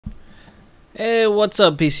Hey, what's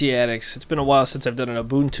up, PC Addicts? It's been a while since I've done an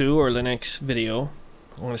Ubuntu or Linux video.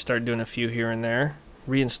 I'm going to start doing a few here and there.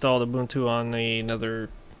 Reinstalled Ubuntu on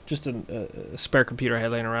just a spare computer I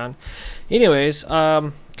had laying around. Anyways,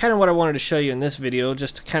 kind of what I wanted to show you in this video,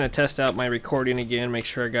 just to kind of test out my recording again, make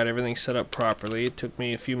sure I got everything set up properly. It took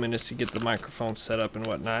me a few minutes to get the microphone set up and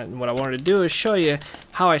whatnot. And what I wanted to do is show you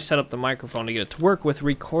how I set up the microphone to get it to work with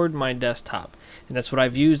RecordMyDesktop. And that's what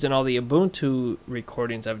I've used in all the Ubuntu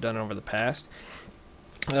recordings I've done over the past.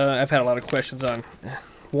 I've had a lot of questions on,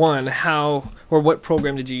 one, how or what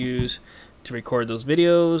program did you use to record those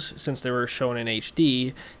videos since they were shown in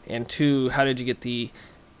HD, and two, how did you get the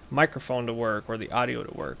microphone to work or the audio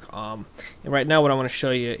to work. And right now what I want to show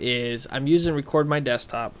you is I'm using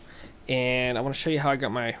RecordMyDesktop, and I want to show you how I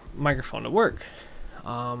got my microphone to work.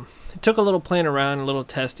 It took a little playing around, a little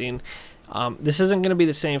testing. This isn't going to be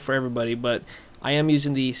the same for everybody, but I am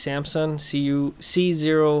using the Samson C01U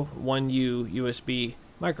USB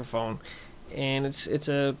microphone, and it's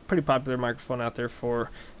a pretty popular microphone out there for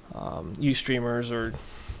you streamers or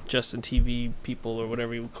Justin TV people or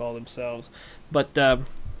whatever you would call themselves. But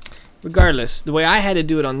regardless, the way I had to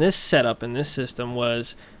do it on this setup and this system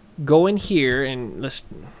was go in here and let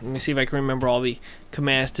me see if I can remember all the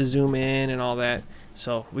commands to zoom in and all that.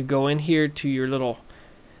 So we go in here to your little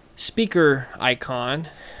speaker icon.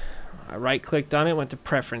 I right clicked on it, went to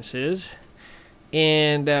preferences,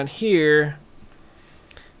 and down here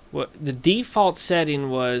what the default setting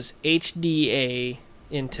was HDA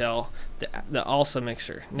Intel, the ALSA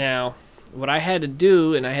mixer. Now what I had to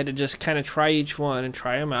do, and I had to just kind of try each one and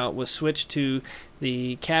try them out, was switch to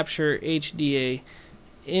the Capture HDA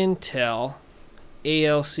Intel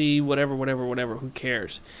ALC whatever, who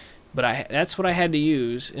cares. But that's what I had to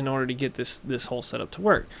use in order to get this whole setup to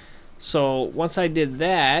work. So once I did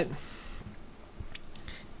that,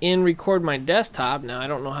 in RecordMyDesktop, now I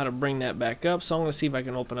don't know how to bring that back up, so I'm going to see if I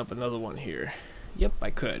can open up another one here. Yep, I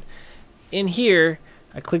could. In here,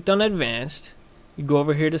 I clicked on Advanced. You go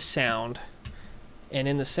over here to Sound, and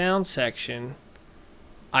in the Sound section,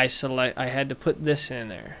 I had to put this in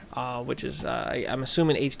there, which is I'm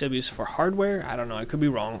assuming HW is for hardware. I don't know. I could be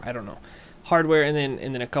wrong. I don't know. Hardware, and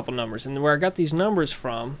then a couple numbers. And where I got these numbers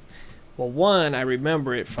from, well, one, I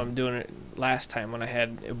remember it from doing it last time when I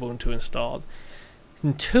had Ubuntu installed.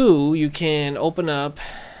 And two, you can open up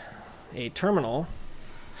a terminal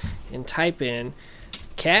and type in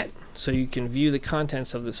cat, so you can view the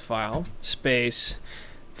contents of this file, space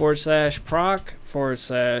 /proc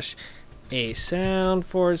 /a sound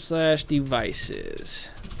 /devices.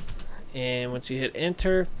 And once you hit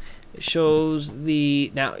enter, it shows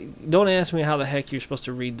the, now don't ask me how the heck you're supposed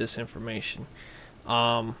to read this information.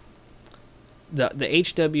 The HW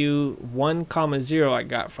 1,0 I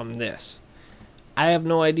got from this. I have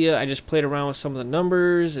no idea. I just played around with some of the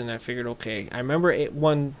numbers and I figured, okay, I remember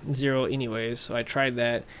 10 anyways, so I tried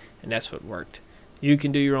that and that's what worked. You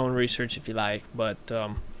can do your own research if you like, but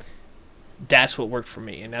that's what worked for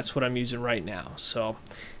me, and that's what I'm using right now. So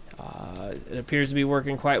it appears to be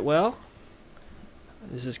working quite well.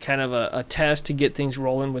 This is kind of a test to get things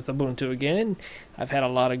rolling with Ubuntu again. I've had a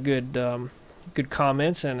lot of good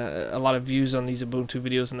comments and a lot of views on these Ubuntu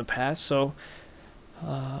videos in the past, so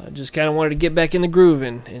just kind of wanted to get back in the groove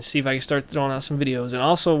and see if I can start throwing out some videos. And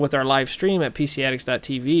also with our live stream at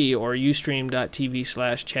PC-Addicts.tv or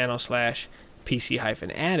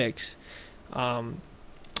ustream.tv/channel/PC-Addicts, I'm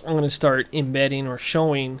going to start embedding or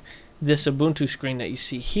showing this Ubuntu screen that you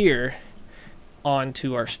see here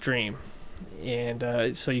onto our stream.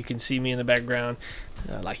 And so you can see me in the background,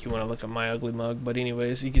 like you want to look at my ugly mug, but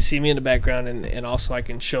anyways, you can see me in the background, and also I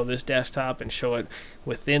can show this desktop and show it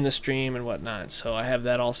within the stream and whatnot. So I have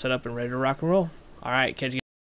that all set up and ready to rock and roll. Alright, catch you guys.